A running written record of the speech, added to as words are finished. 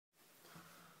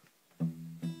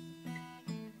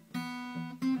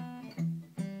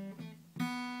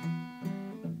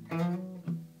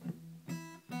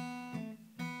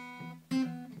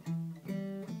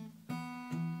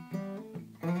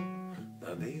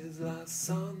Is last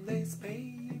Sunday's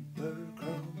paper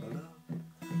crumble up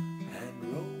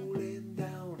and rolling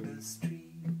down the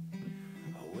street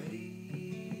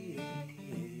away,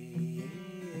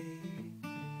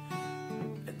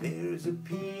 and there's a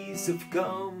piece of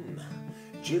gum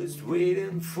just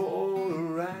waiting for a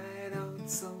ride on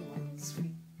someone's feet.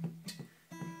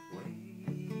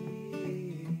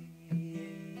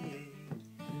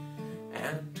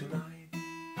 And tonight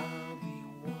I'll be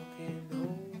walking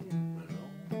home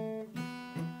alone.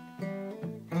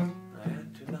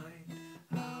 And tonight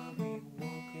I'll be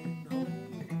walking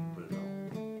home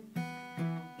alone.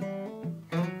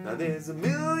 Now there's a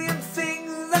million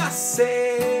things I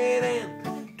said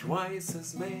and twice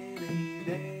as many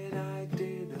that I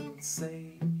didn't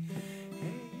say.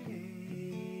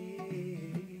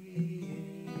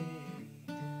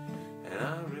 And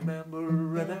I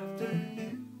remember an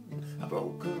afternoon, a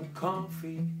broken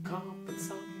coffee cup and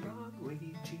some Broadway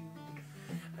tune,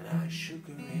 and I shook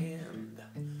her hand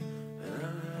and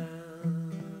I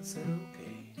said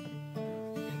okay.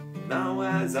 Now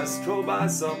as I stroll by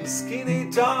some skinny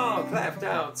dog left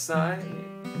outside,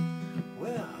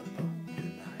 well,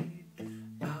 tonight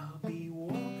I'll be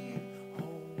walking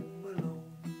home alone.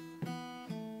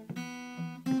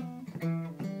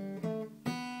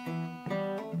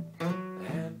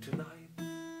 And tonight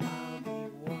I'll be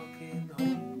walking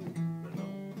home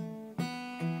alone.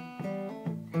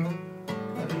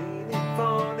 Ain't it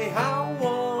funny how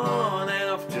one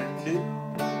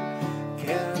afternoon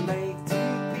can make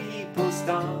two people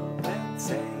stop and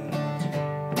say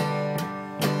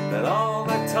that all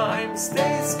the times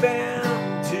they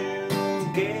spend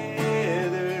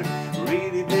together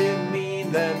really didn't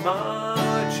mean that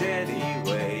much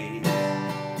anyway.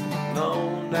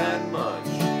 No, that much.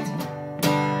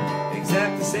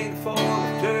 Except a sink full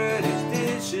of dirty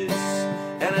dishes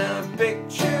and a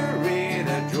picture in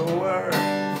a drawer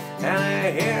and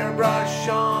a hairbrush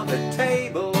on the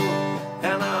table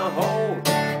and a hole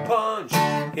punch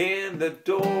in the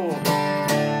door.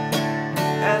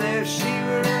 And if she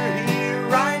were here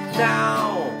right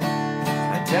now,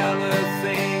 I'd tell her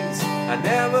things I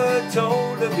never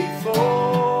told her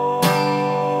before.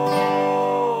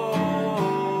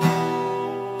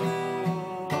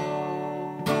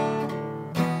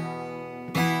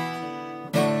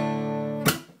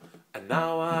 And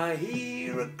now I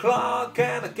hear a clock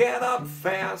and I get up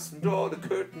fast and draw the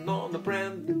curtain on the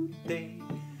brand new day.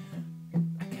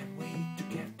 I can't wait to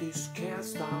get this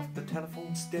cast off. The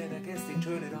telephone's dead, I guess they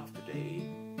turn it off today.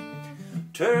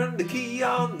 Turn the key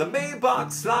on the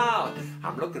mailbox loud.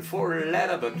 I'm looking for a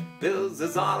letter, but bills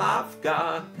is all I've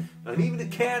got. And even the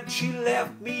cat she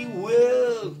left me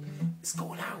with is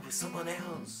going out with someone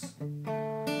else.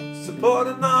 So put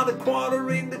another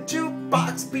quarter in the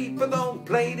jukebox, people, don't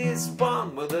play this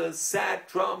one with a sad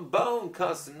trombone,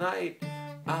 'cause tonight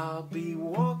I'll be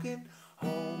walking